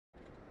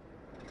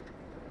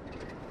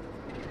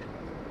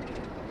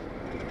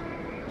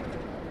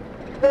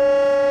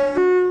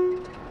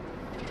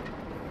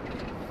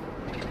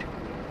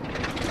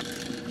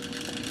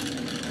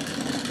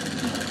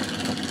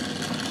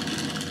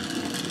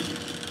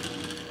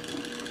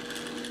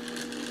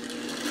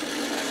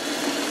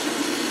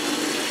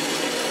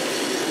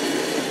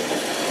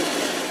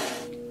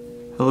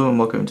Hello and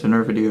welcome to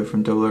another video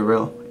from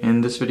oorail.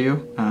 In this video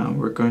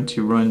we're going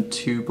to run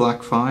two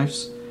black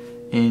 5's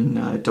in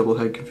double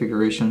head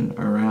configuration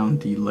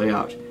around the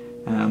layout.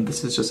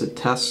 This is just a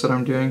test that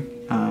I'm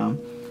doing.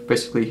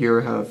 Basically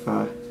here I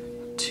have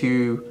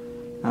two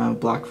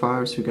black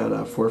 5's. We got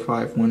a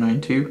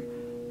 45192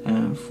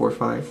 and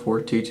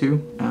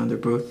 45422. They're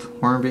both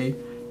Hornby.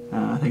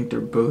 I think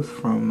they're both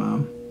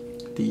from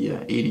the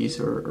 80s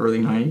or early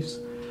 90s,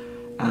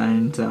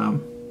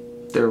 and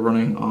they're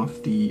running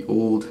off the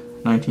old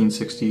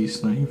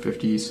 1960s,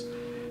 1950s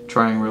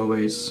Triangle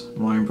Railways,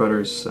 Lion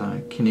Brothers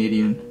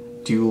Canadian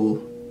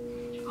dual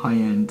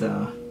high-end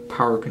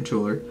power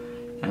controller,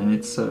 and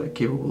it's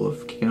capable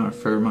of kicking out a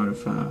fair amount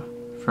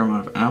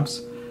of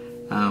amps.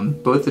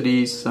 Both of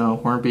these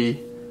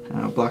Hornby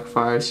black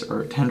 5's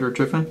are tender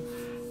driven,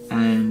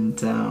 and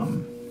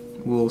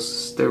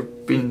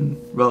they've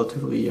been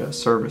relatively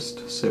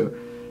serviced, so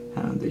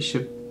they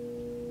should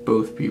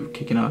both be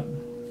kicking out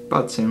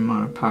about the same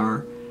amount of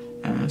power,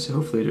 so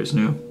hopefully there's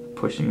no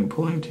pushing and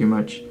pulling too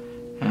much,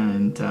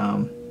 and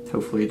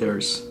hopefully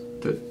there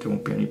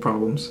won't be any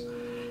problems.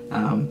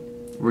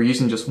 We're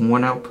using just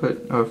one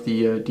output of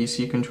the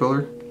DC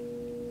controller,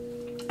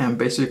 and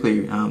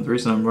basically the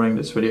reason I'm running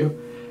this video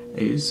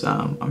is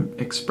I'm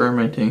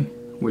experimenting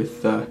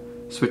with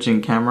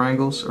switching camera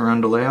angles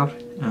around the layout.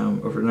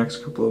 Over the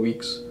next couple of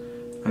weeks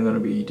I'm going to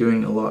be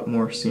doing a lot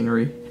more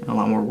scenery and a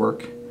lot more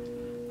work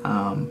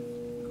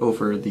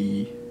over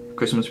the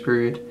Christmas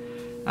period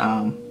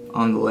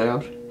on the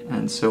layout,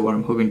 and so what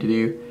I'm hoping to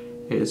do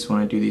is when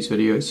I do these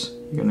videos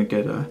you're going to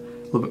get a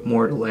little bit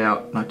more of the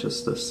layout, not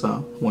just this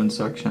one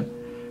section.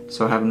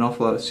 So I have an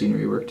awful lot of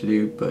scenery work to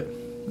do, but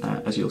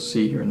as you'll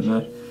see here in a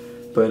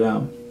minute. But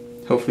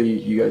hopefully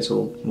you guys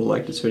will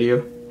like this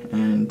video,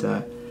 and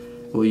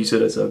we'll use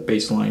it as a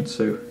baseline.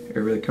 So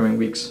over the coming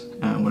weeks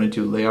when I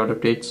do layout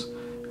updates,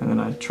 I'm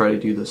going to try to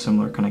do the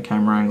similar kind of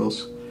camera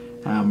angles.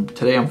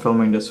 Today I'm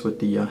filming this with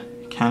the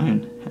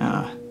Canon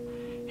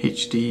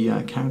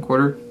HD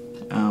camcorder,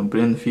 but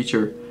in the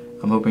future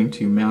I'm hoping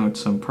to mount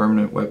some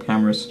permanent web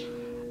cameras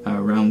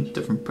around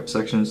different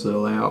sections of the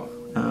layout.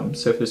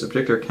 So if there's a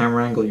particular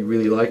camera angle you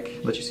really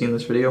like that you see in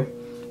this video,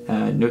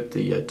 note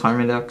the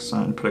time index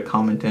and put a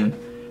comment in,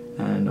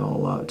 and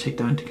I'll take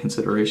that into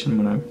consideration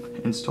when I'm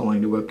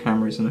installing the web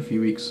cameras in a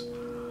few weeks.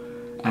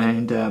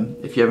 And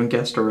if you haven't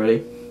guessed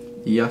already,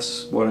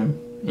 yes, what I'm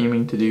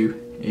aiming to do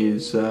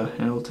is, and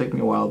it'll take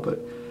me a while, but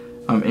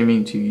I'm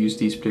aiming to use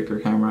these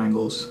particular camera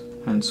angles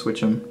and switch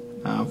them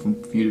from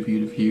view to view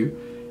to view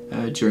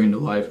during the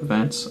live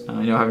events.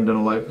 I know I haven't done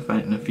a live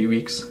event in a few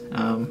weeks,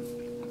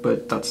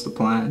 but that's the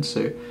plan.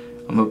 So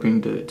I'm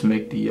hoping to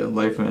make the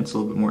live events a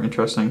little bit more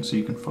interesting so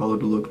you can follow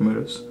the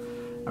locomotives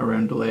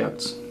around the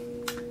layouts.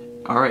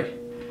 Alright,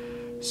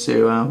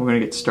 so we're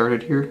going to get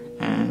started here,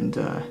 and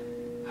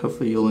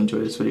hopefully you'll enjoy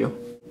this video.